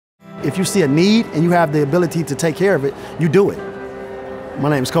If you see a need and you have the ability to take care of it, you do it.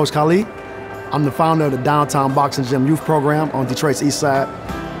 My name is Coach Khalid. I'm the founder of the Downtown Boxing Gym Youth Program on Detroit's East Side.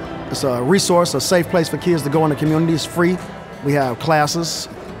 It's a resource, a safe place for kids to go in the community. It's free. We have classes.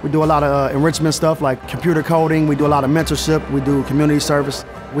 We do a lot of enrichment stuff like computer coding. We do a lot of mentorship. We do community service.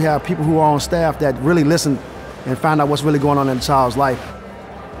 We have people who are on staff that really listen and find out what's really going on in a child's life.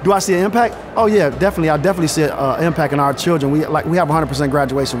 Do I see an impact? Oh yeah, definitely. I definitely see an impact in our children. We have a 100%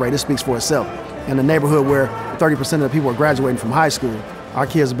 graduation rate. This speaks for itself. In a neighborhood where 30% of the people are graduating from high school, our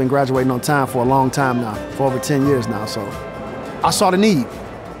kids have been graduating on time for a long time now, for over 10 years now. So I saw the need.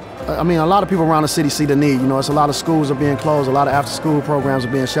 I mean, a lot of people around the city see the need. You know, it's a lot of schools are being closed, a lot of after-school programs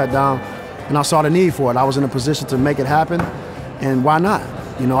are being shut down, and I saw the need for it. I was in a position to make it happen, and why not?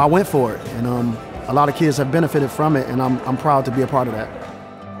 You know, I went for it, and a lot of kids have benefited from it, and I'm proud to be a part of that.